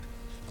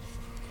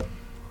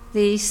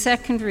The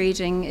second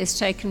reading is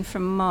taken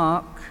from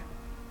Mark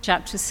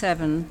chapter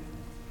 7,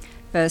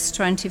 verse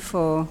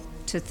 24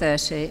 to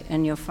 30,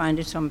 and you'll find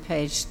it on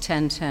page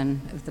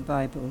 1010 of the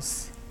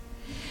Bibles.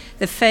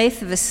 The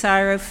faith of a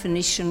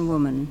Syrophoenician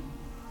woman.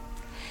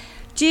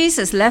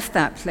 Jesus left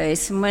that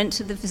place and went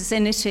to the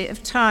vicinity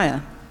of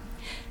Tyre.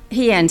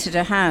 He entered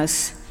a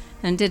house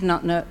and did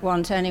not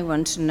want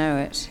anyone to know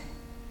it.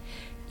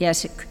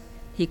 Yet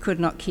he could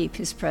not keep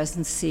his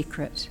presence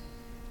secret.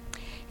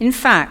 In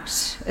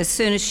fact, as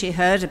soon as she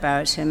heard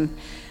about him,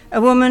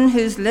 a woman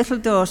whose little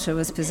daughter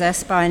was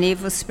possessed by an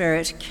evil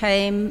spirit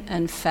came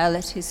and fell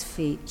at his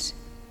feet.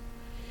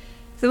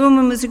 The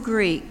woman was a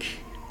Greek,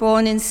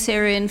 born in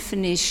Syrian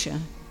Phoenicia.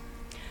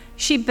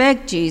 She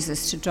begged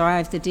Jesus to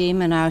drive the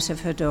demon out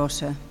of her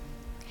daughter.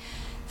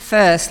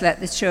 "First, let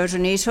the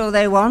children eat all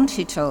they want,"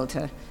 he told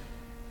her,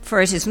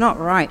 "for it is not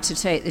right to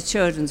take the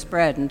children's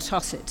bread and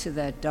toss it to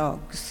their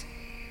dogs."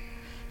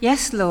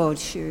 "Yes, Lord,"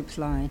 she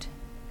replied,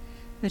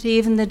 "but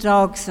even the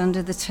dogs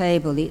under the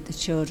table eat the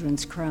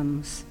children's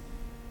crumbs."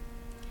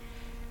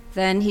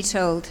 Then he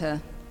told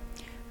her,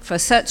 "For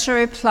such a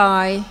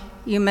reply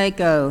you may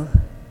go.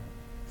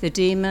 The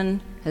demon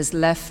has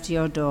left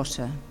your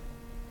daughter."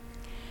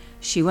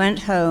 She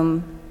went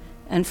home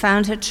and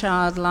found her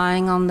child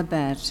lying on the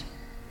bed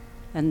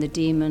and the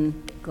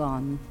demon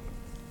gone.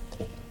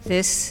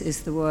 This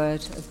is the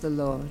word of the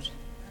Lord.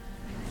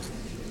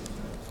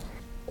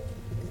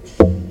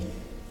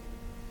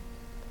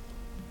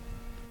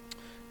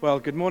 Well,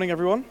 good morning,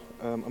 everyone.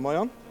 Am I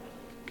on?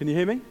 Can you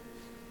hear me? Am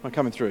I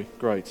coming through?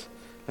 Great.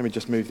 Let me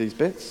just move these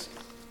bits.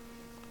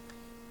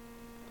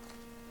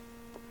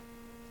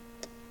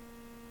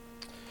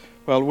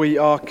 Well, we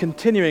are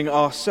continuing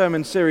our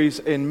sermon series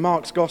in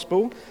Mark's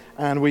Gospel,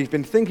 and we've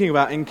been thinking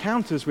about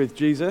encounters with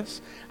Jesus,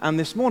 and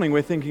this morning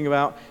we're thinking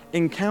about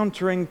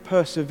encountering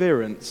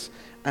perseverance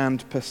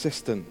and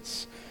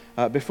persistence.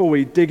 Before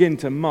we dig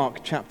into Mark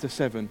chapter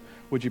 7,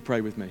 would you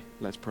pray with me?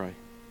 Let's pray.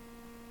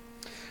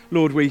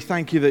 Lord, we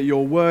thank you that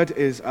your word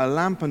is a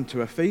lamp unto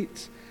our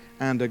feet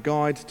and a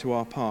guide to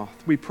our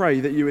path. We pray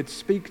that you would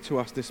speak to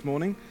us this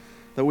morning,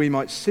 that we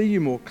might see you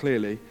more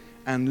clearly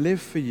and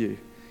live for you.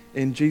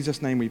 In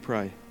Jesus' name we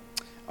pray.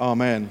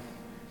 Amen.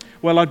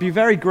 Well, I'd be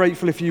very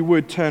grateful if you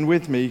would turn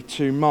with me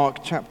to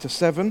Mark chapter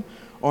 7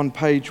 on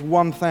page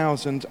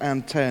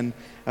 1010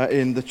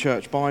 in the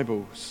church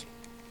Bibles.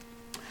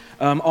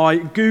 I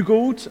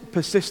Googled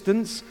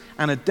persistence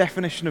and a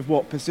definition of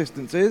what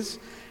persistence is,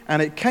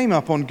 and it came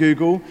up on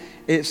Google.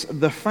 It's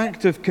the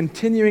fact of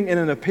continuing in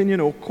an opinion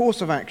or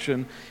course of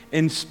action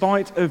in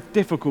spite of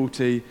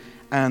difficulty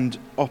and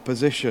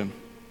opposition.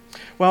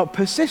 Well,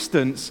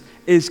 persistence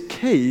is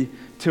key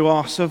to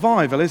our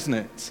survival, isn't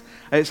it?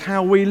 It's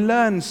how we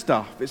learn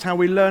stuff. It's how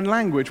we learn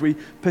language. We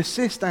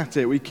persist at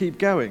it. We keep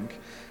going.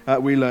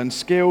 We learn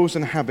skills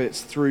and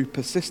habits through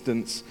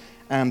persistence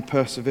and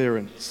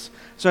perseverance.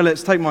 So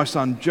let's take my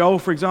son Joel,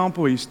 for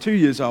example. He's 2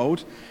 years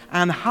old,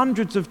 and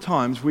hundreds of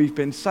times we've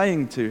been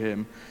saying to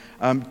him,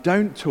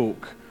 don't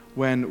talk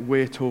when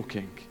we're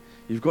talking.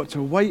 You've got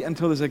to wait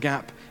until there's a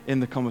gap in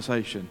the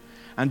conversation.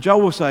 And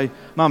Joel will say,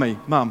 "Mummy,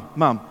 mum,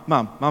 mum,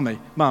 mum, mummy,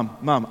 mum,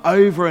 mum,"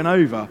 over and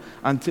over.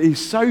 And he's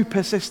so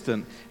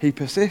persistent. He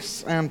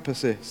persists and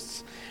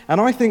persists. And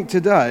I think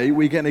today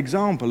we get an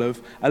example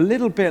of a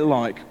little bit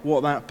like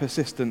what that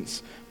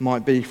persistence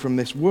might be from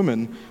this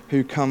woman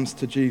who comes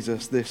to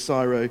Jesus, this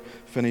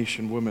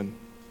Syrophoenician woman.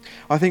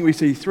 I think we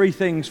see three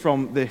things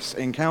from this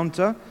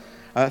encounter,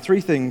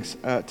 three things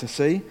to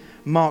see.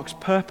 Mark's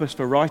purpose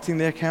for writing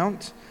the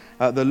account,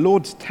 the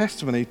Lord's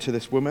testimony to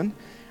this woman,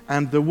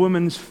 and the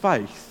woman's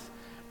faith,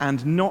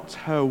 and not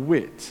her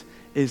wit,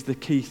 is the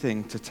key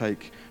thing to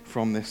take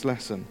from this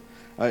lesson.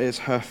 It's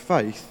her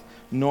faith,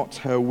 not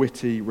her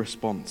witty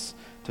response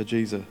to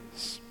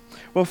Jesus.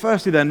 Well,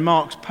 firstly then,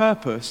 Mark's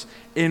purpose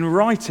in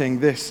writing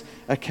this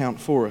account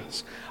for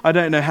us. I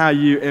don't know how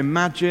you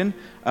imagine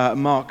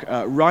Mark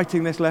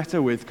writing this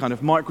letter with kind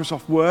of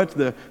Microsoft Word,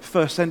 the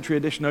first century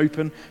edition,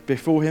 open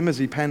before him as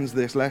he pens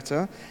this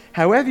letter.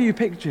 However you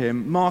picture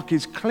him, Mark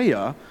is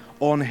clear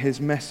on his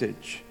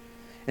message.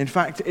 In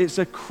fact, it's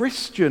a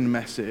Christian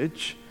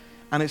message,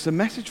 and it's a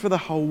message for the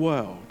whole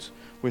world,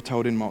 we're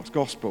told in Mark's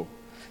Gospel.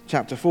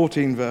 Chapter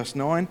 14, verse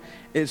 9,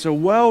 it's a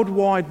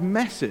worldwide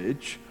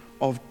message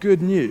of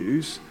good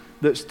news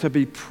that's to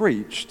be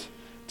preached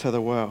to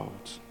the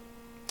world.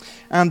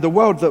 And the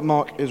world that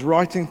Mark is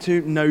writing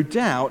to, no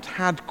doubt,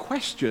 had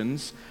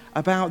questions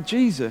about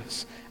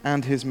Jesus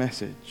and his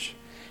message.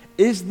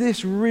 Is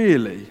this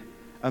really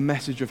a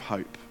message of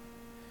hope?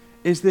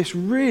 Is this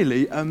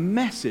really a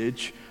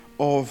message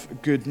of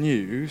good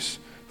news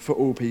for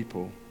all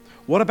people?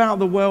 What about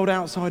the world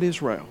outside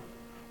Israel?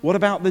 What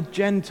about the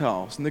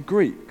Gentiles and the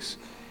Greeks?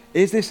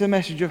 Is this a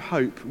message of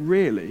hope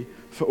really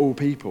for all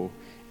people,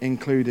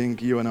 including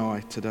you and I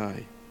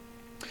today?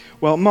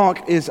 Well,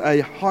 Mark is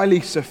a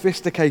highly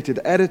sophisticated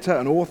editor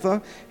and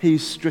author.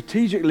 He's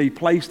strategically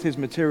placed his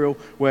material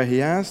where he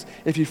has.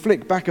 If you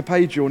flick back a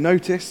page, you'll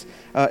notice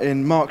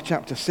in Mark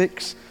chapter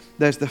 6,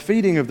 there's the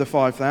feeding of the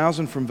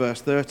 5,000 from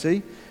verse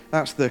 30.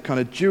 That's the kind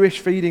of Jewish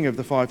feeding of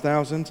the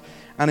 5,000.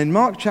 And in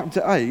Mark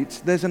chapter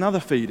 8, there's another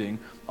feeding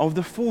of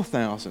the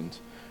 4,000.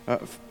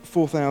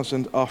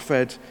 4,000 are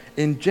fed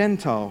in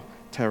Gentile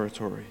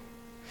territory.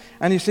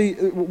 And you see,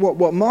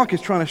 what Mark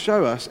is trying to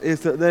show us is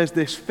that there's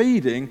this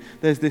feeding,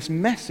 there's this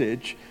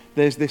message,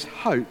 there's this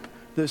hope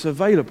that's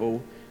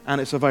available,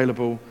 and it's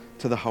available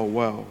to the whole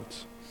world.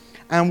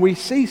 And we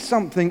see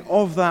something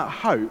of that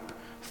hope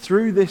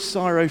through this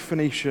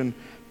Syrophoenician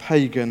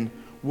pagan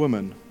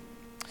woman.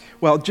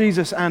 Well,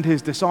 Jesus and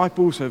his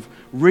disciples have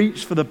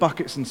reached for the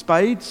buckets and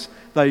spades.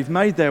 They've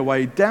made their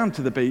way down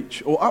to the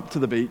beach, or up to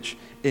the beach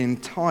in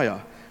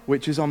Tyre,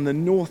 which is on the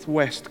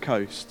northwest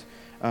coast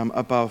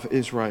above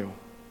Israel.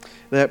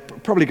 They're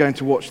probably going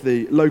to watch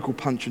the local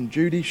Punch and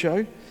Judy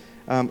show.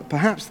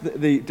 Perhaps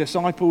the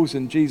disciples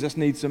and Jesus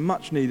need some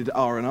much-needed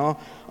R&R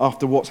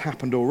after what's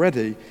happened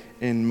already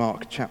in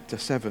Mark chapter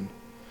 7.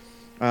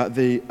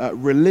 The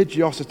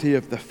religiosity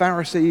of the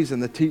Pharisees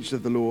and the teachers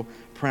of the law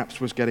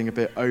perhaps was getting a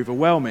bit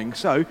overwhelming.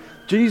 So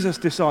Jesus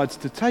decides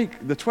to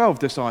take the 12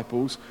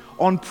 disciples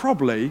on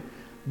probably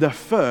the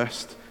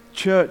first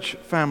church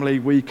family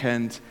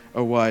weekend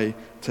away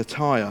to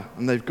Tyre,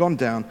 and they've gone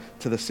down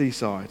to the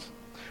seaside.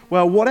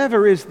 Well,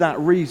 whatever is that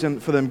reason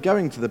for them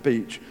going to the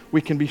beach,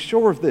 we can be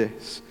sure of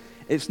this.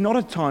 It's not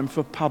a time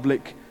for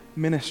public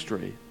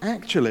ministry.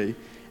 Actually,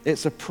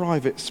 it's a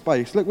private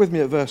space. Look with me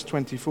at verse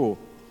 24.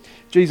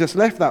 Jesus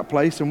left that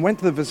place and went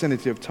to the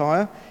vicinity of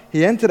Tyre.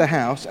 He entered a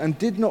house and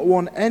did not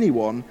want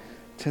anyone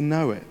to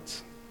know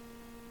it.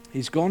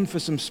 He's gone for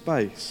some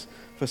space,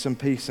 for some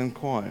peace and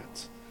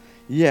quiet.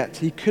 Yet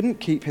he couldn't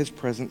keep his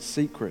presence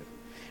secret.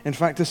 In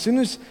fact, as soon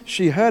as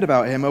she heard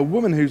about him, a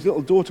woman whose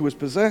little daughter was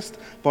possessed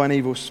by an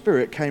evil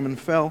spirit came and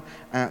fell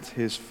at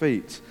his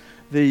feet.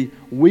 The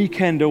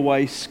weekend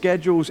away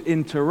schedule's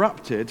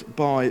interrupted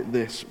by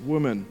this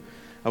woman,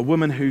 a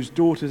woman whose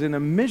daughter's in a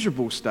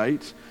miserable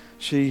state.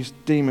 She's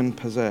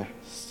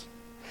demon-possessed.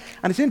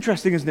 And it's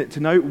interesting, isn't it, to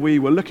note we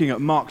were looking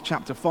at Mark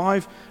chapter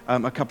 5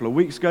 a couple of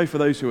weeks ago. For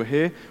those who are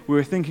here, we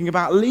were thinking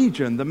about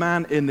Legion, the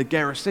man in the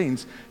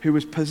Gerasenes who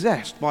was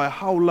possessed by a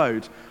whole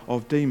load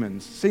of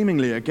demons.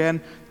 Seemingly,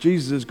 again,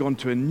 Jesus has gone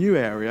to a new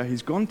area.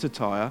 He's gone to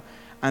Tyre,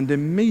 and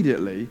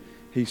immediately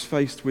he's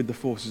faced with the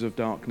forces of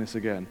darkness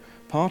again.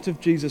 Part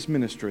of Jesus'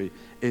 ministry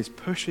is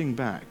pushing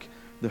back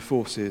the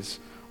forces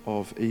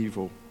of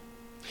evil.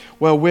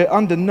 Well, we're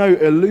under no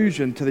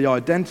illusion to the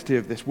identity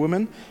of this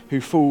woman who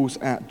falls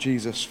at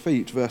Jesus'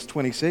 feet. Verse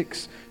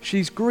 26,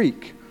 she's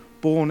Greek,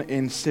 born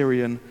in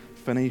Syrian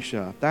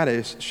Phoenicia. That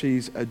is,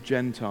 she's a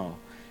Gentile.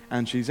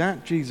 And she's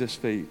at Jesus'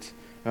 feet,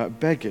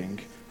 begging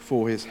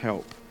for his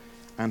help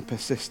and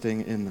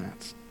persisting in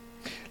that.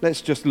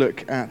 Let's just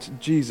look at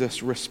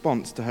Jesus'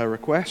 response to her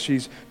request.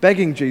 She's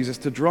begging Jesus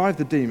to drive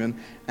the demon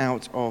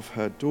out of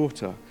her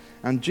daughter.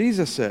 And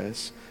Jesus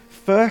says,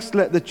 "First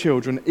let the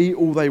children eat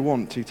all they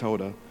want," he told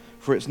her,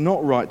 "for it's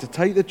not right to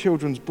take the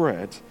children's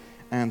bread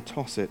and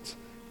toss it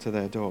to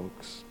their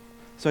dogs."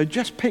 So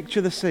just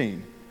picture the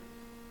scene.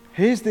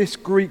 Here's this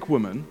Greek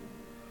woman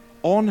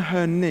on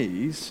her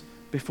knees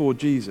before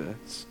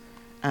Jesus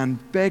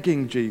and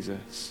begging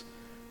Jesus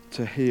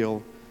to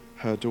heal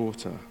her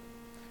daughter.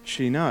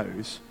 She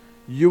knows,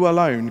 you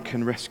alone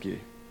can rescue.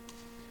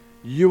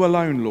 You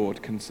alone,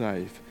 Lord, can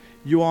save.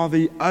 You are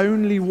the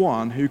only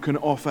one who can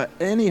offer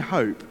any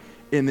hope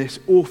in this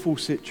awful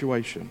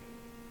situation.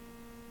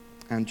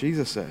 And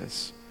Jesus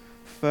says,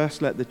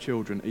 first let the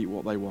children eat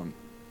what they want.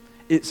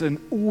 It's an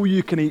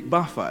all-you-can-eat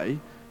buffet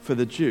for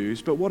the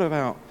Jews, but what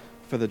about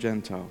for the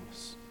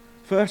Gentiles?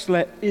 First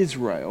let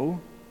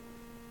Israel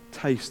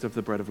taste of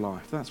the bread of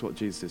life. That's what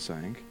Jesus is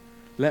saying.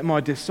 Let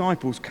my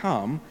disciples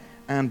come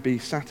and be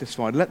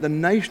satisfied. Let the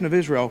nation of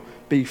Israel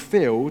be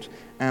filled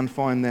and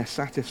find their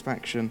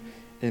satisfaction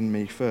in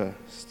me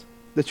first.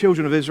 The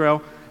children of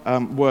Israel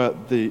were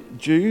the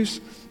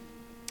Jews,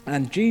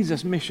 and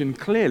Jesus' mission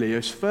clearly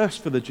is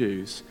first for the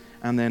Jews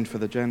and then for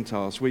the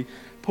Gentiles.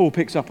 Paul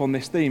picks up on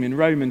this theme in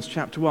Romans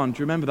chapter 1. Do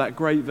you remember that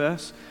great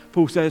verse?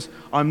 Paul says,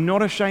 "I'm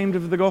not ashamed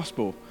of the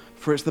gospel,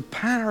 for it's the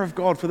power of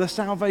God for the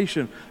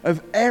salvation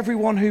of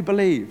everyone who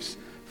believes,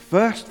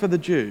 first for the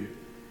Jew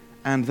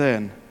and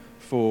then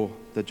for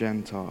the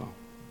Gentile."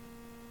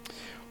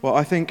 Well,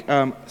 I think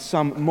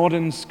some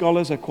modern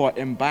scholars are quite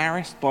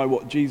embarrassed by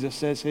what Jesus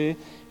says here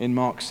in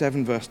Mark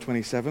 7, verse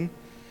 27,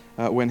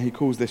 when he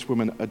calls this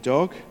woman a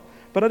dog.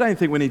 But I don't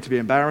think we need to be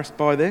embarrassed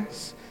by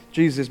this.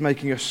 Jesus is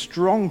making a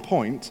strong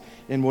point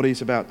in what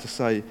he's about to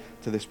say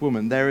to this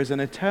woman. There is an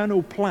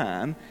eternal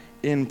plan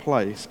in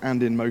place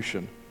and in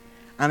motion,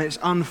 and it's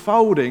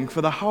unfolding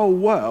for the whole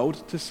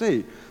world to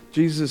see.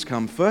 Jesus has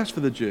come first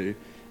for the Jew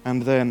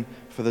and then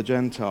for the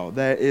Gentile.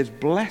 There is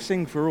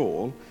blessing for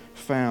all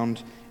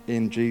found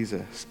in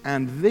Jesus.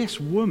 And this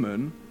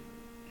woman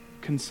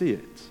can see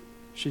it.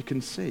 She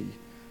can see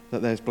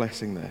that there's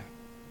blessing there.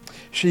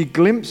 She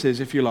glimpses,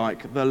 if you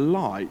like, the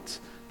light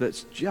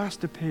that's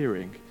just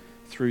appearing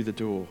through the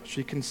door.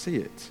 She can see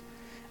it.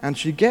 And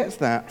she gets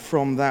that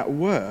from that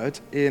word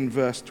in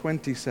verse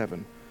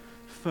 27.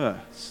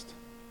 First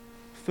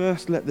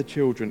let the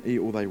children eat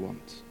all they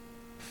want.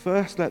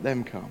 First let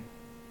them come.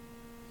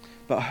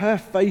 But her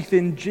faith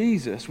in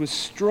Jesus was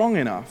strong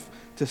enough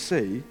to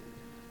see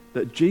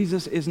that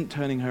Jesus isn't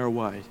turning her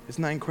away.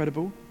 Isn't that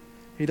incredible?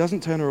 He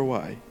doesn't turn her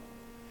away.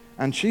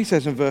 And she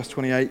says in verse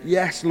 28,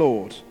 "Yes,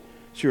 Lord,"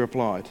 she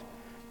replied,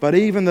 "but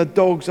even the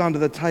dogs under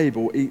the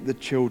table eat the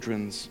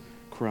children's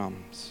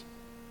crumbs."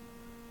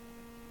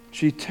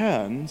 She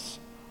turns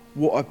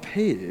what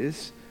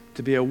appears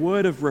to be a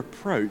word of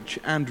reproach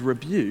and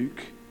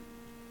rebuke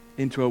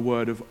into a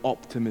word of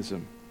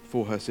optimism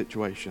for her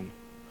situation.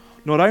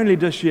 Not only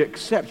does she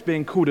accept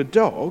being called a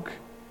dog,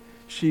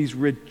 she's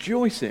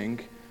rejoicing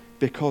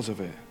because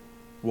of it.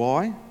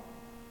 Why?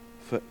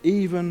 For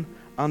even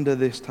under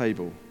this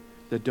table,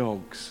 the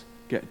dogs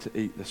get to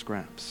eat the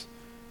scraps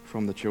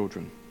from the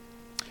children.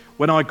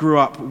 When I grew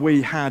up,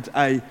 we had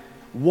a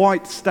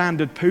white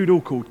standard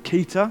poodle called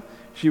Keita.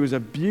 She was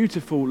a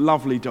beautiful,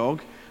 lovely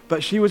dog,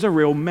 but she was a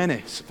real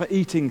menace for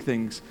eating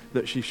things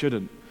that she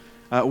shouldn't.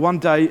 One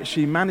day,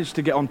 she managed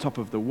to get on top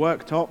of the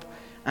worktop,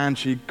 and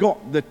she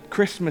got the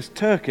Christmas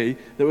turkey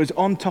that was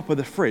on top of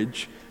the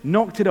fridge,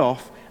 knocked it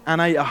off, and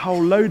ate a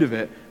whole load of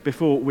it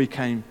before we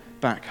came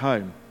back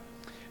home.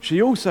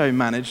 She also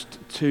managed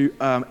to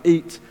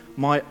eat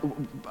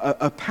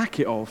a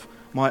packet of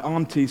my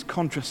auntie's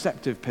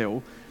contraceptive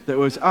pill that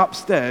was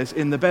upstairs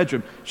in the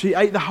bedroom. She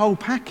ate the whole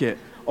packet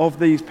of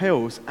these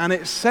pills, and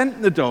it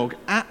sent the dog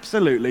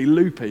absolutely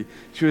loopy.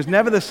 She was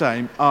never the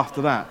same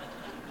after that.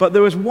 But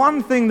there was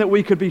one thing that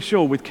we could be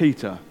sure with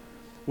Keita.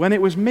 When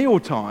it was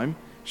mealtime,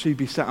 she'd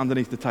be sat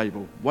underneath the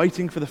table,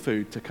 waiting for the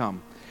food to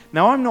come.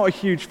 Now, I'm not a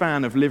huge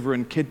fan of liver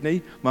and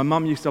kidney. My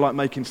mum used to like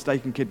making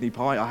steak and kidney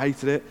pie. I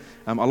hated it.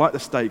 I like the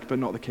steak, but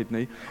not the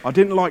kidney. I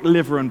didn't like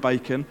liver and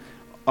bacon.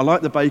 I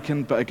like the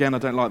bacon, but again, I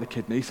don't like the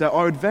kidney. So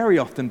I would very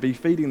often be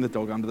feeding the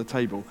dog under the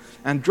table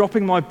and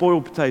dropping my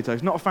boiled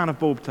potatoes. Not a fan of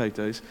boiled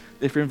potatoes.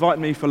 If you invite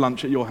me for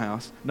lunch at your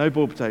house, no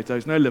boiled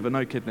potatoes, no liver,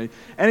 no kidney.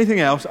 Anything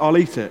else, I'll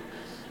eat it.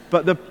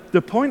 But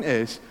the point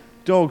is,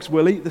 dogs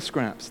will eat the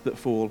scraps that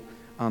fall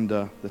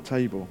under the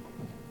table.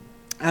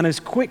 And as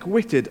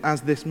quick-witted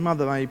as this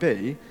mother may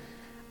be,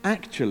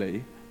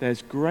 actually,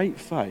 there's great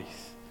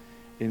faith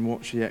in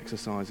what she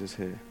exercises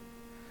here.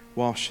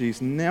 While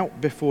she's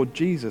knelt before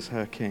Jesus,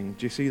 her King,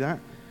 do you see that?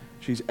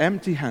 She's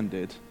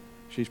empty-handed,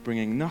 she's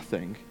bringing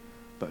nothing,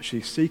 but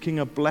she's seeking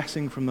a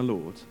blessing from the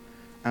Lord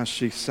as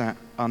she sat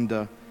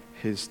under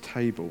his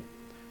table,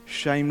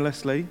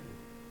 shamelessly,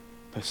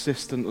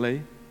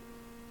 persistently,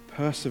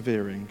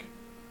 persevering,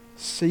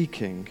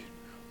 seeking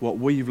what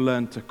we've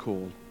learned to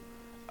call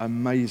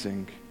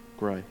amazing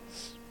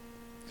grace.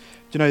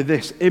 Do you know,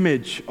 this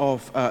image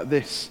of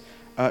this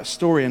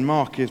story in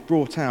Mark is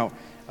brought out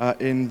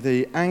in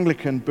the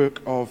Anglican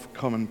Book of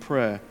Common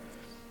Prayer.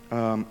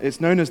 It's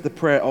known as the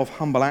Prayer of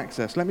Humble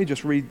Access. Let me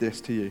just read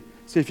this to you.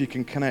 See if you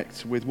can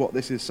connect with what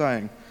this is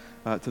saying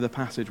to the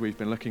passage we've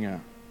been looking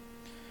at.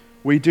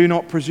 "We do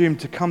not presume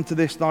to come to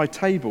this thy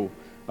table,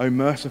 O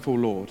merciful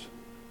Lord,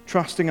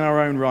 trusting in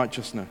our own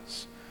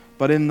righteousness,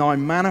 but in thy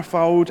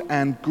manifold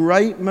and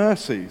great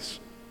mercies,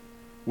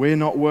 we're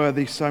not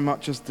worthy so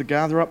much as to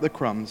gather up the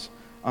crumbs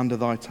under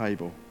thy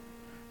table.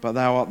 But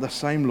thou art the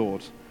same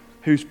Lord,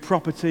 whose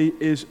property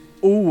is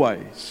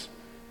always,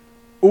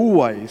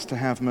 always to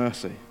have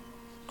mercy.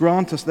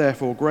 Grant us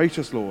therefore,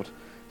 gracious Lord,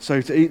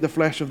 so to eat the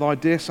flesh of thy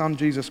dear Son,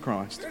 Jesus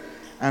Christ,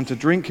 and to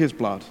drink his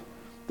blood,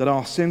 that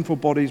our sinful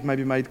bodies may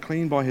be made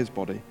clean by his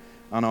body,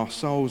 and our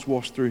souls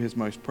washed through his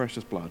most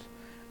precious blood,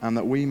 and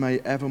that we may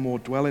evermore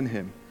dwell in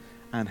him,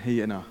 and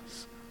he in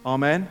us."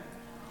 Amen?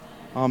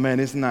 Amen.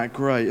 Isn't that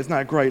great? Isn't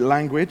that great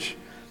language?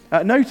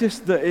 Notice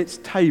that it's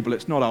table,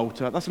 it's not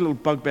altar. That's a little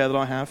bugbear that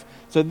I have.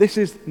 So this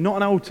is not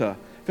an altar.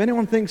 If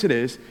anyone thinks it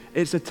is,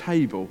 it's a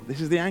table.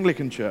 This is the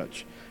Anglican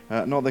Church,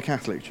 not the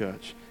Catholic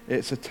Church.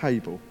 It's a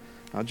table.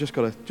 I just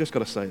got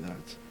to say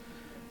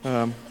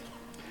that.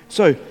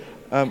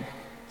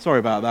 Sorry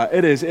about that.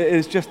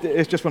 It's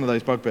just one of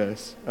those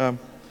bugbears.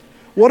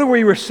 What do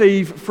we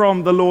receive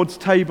from the Lord's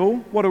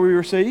table? What do we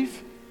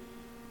receive?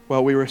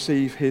 Well, we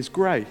receive his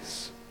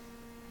grace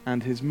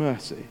and his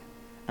mercy.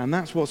 And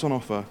that's what's on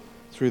offer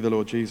through the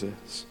Lord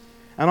Jesus.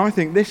 And I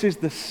think this is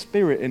the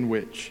spirit in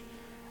which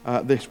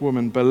this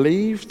woman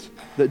believed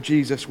that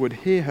Jesus would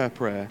hear her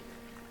prayer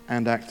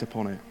and act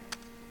upon it.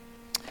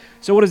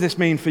 So what does this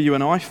mean for you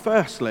and I?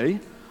 Firstly,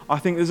 I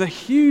think there's a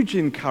huge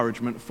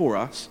encouragement for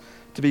us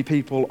to be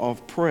people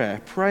of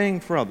prayer,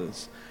 praying for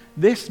others.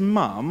 This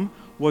mum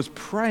was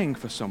praying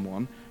for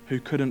someone who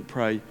couldn't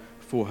pray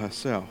for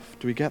herself.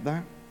 Do we get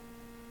that?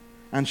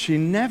 And she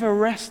never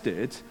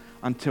rested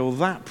until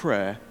that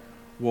prayer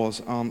was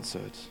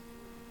answered.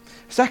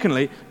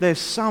 Secondly, there's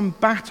some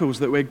battles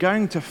that we're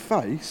going to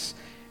face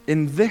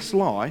in this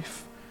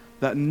life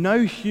that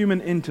no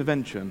human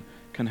intervention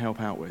can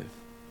help out with,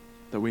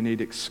 that we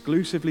need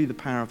exclusively the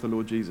power of the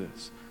Lord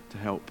Jesus to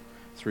help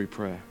through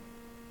prayer.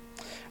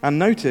 And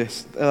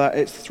notice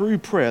it's through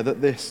prayer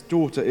that this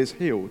daughter is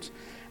healed.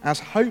 As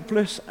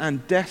hopeless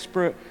and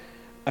desperate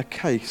a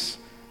case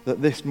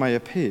that this may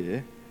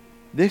appear,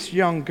 this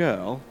young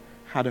girl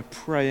had a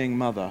praying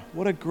mother.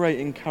 What a great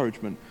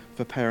encouragement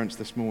for parents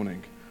this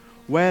morning.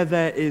 where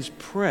there is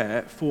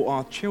prayer for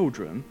our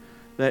children,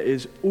 there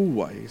is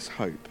always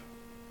hope.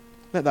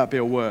 Let that be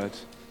a word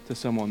to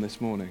someone this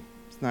morning.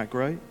 Isn't that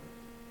great?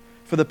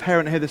 For the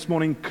parent here this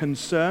morning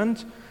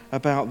concerned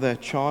about their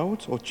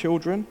child or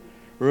children,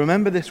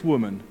 remember this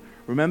woman.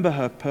 Remember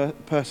her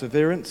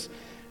perseverance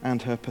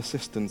and her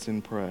persistence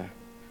in prayer.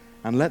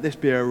 And let this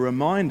be a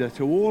reminder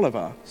to all of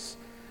us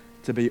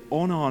to be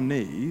on our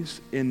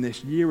knees in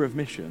this year of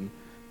mission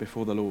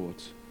before the Lord,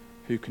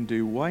 who can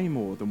do way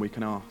more than we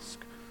can ask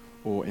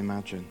or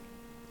imagine.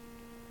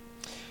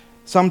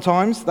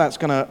 Sometimes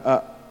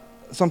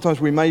sometimes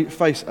we may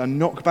face a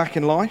knockback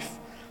in life.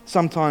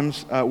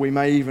 Sometimes we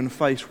may even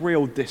face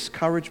real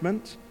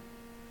discouragement.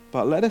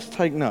 But let us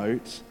take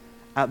note,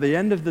 at the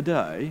end of the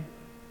day,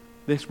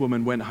 this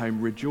woman went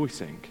home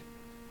rejoicing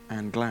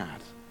and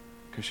glad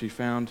because she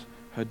found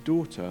her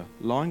daughter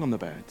lying on the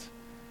bed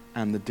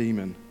and the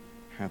demon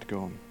had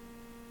gone.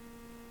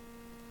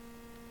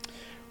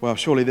 Well,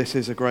 surely this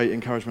is a great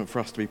encouragement for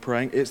us to be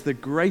praying. It's the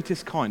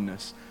greatest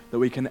kindness that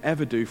we can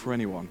ever do for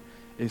anyone,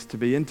 is to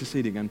be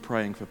interceding and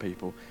praying for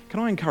people. Can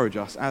I encourage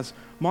us, as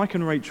Mike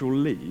and Rachel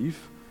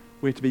leave,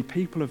 we're to be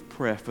people of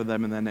prayer for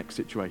them in their next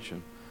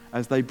situation.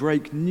 As they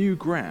break new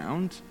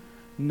ground,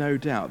 no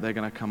doubt they're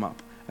going to come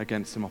up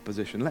against some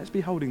opposition. Let's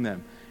be holding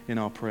them in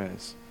our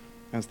prayers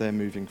as they're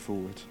moving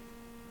forward.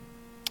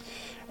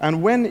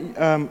 And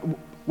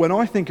when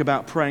I think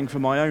about praying for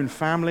my own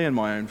family and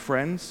my own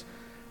friends,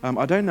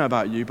 I don't know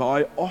about you, but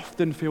I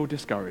often feel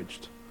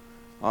discouraged.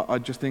 I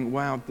just think,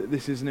 wow,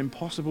 this is an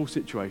impossible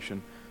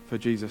situation for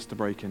Jesus to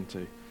break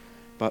into.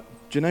 But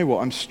do you know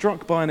what? I'm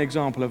struck by an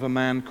example of a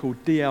man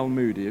called D.L.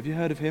 Moody. Have you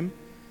heard of him?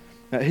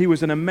 He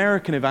was an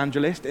American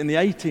evangelist in the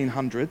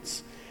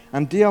 1800s,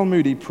 and D.L.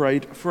 Moody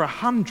prayed for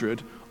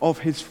 100 of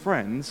his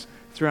friends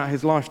throughout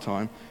his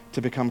lifetime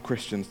to become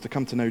Christians, to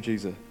come to know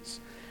Jesus.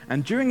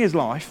 And during his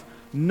life,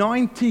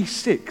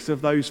 96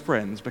 of those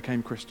friends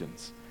became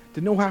Christians.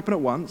 Didn't all happen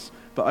at once,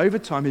 but over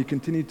time he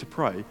continued to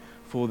pray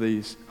for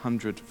these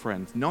 100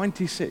 friends.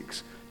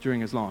 96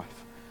 during his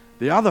life.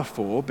 The other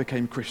 4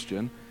 became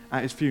Christian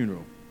at his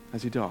funeral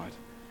as he died.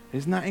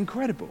 Isn't that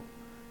incredible?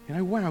 You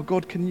know, wow,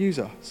 God can use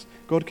us.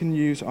 God can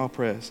use our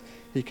prayers.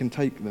 He can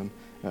take them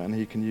and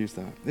he can use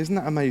that. Isn't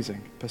that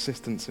amazing?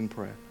 Persistence in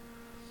prayer.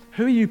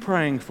 Who are you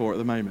praying for at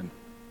the moment?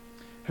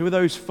 Who are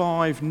those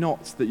 5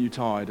 knots that you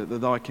tied at the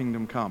Thy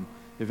Kingdom Come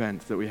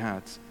event that we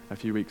had a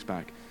few weeks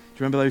back? Do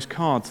you remember those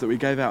cards that we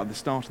gave out at the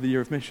start of the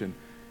year of mission?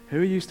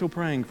 Who are you still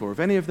praying for? If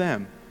any of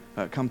them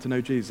come to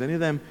know Jesus, any of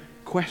them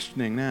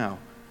questioning now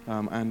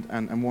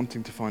and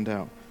wanting to find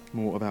out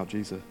more about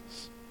Jesus?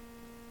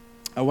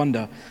 I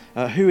wonder,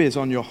 who is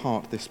on your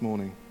heart this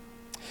morning?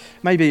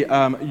 Maybe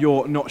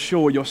you're not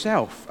sure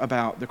yourself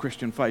about the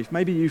Christian faith.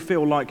 Maybe you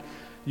feel like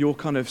your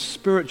kind of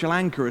spiritual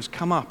anchor has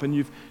come up and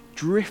you've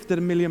drifted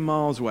a million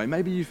miles away.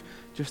 Maybe you've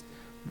just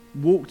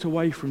walked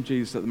away from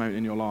Jesus at the moment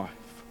in your life.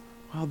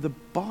 Well, the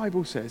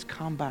Bible says,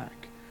 come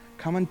back.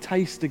 Come and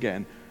taste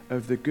again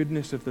of the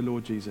goodness of the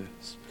Lord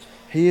Jesus.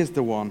 He is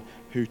the one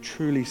who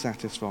truly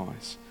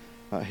satisfies.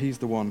 He's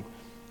the one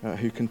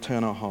who can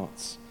turn our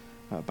hearts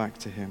back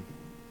to him.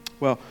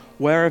 Well,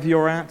 wherever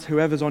you're at,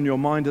 whoever's on your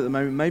mind at the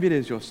moment, maybe it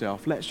is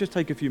yourself. Let's just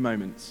take a few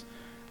moments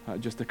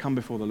just to come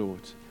before the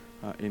Lord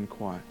in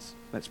quiet.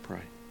 Let's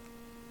pray.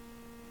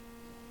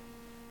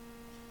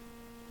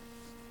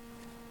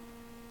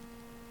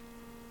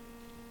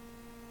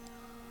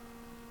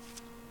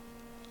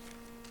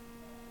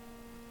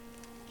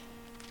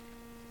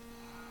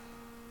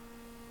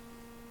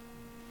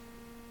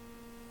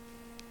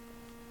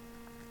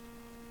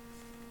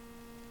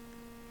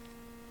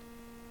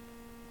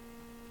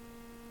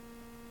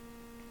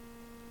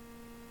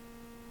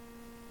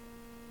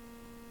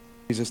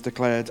 Jesus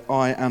declared,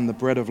 I am the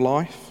bread of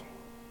life.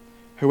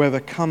 Whoever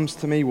comes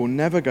to me will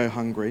never go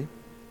hungry,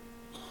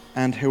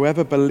 and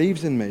whoever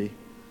believes in me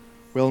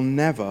will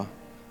never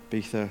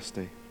be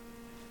thirsty.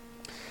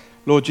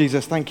 Lord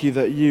Jesus, thank you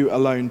that you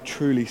alone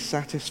truly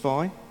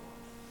satisfy.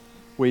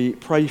 We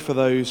pray for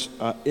those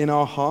in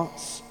our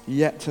hearts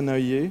yet to know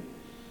you.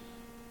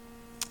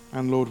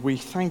 And Lord, we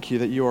thank you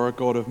that you are a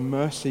God of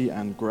mercy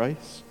and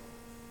grace.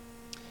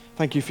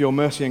 Thank you for your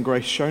mercy and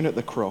grace shown at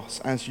the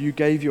cross as you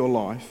gave your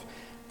life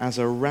as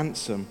a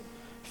ransom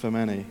for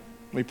many.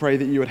 We pray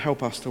that you would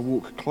help us to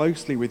walk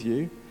closely with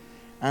you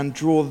and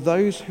draw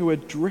those who are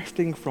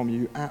drifting from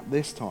you at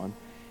this time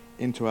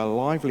into a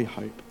lively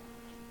hope.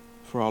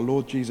 For our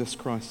Lord Jesus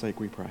Christ's sake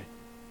we pray.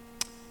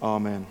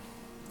 Amen.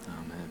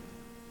 Amen.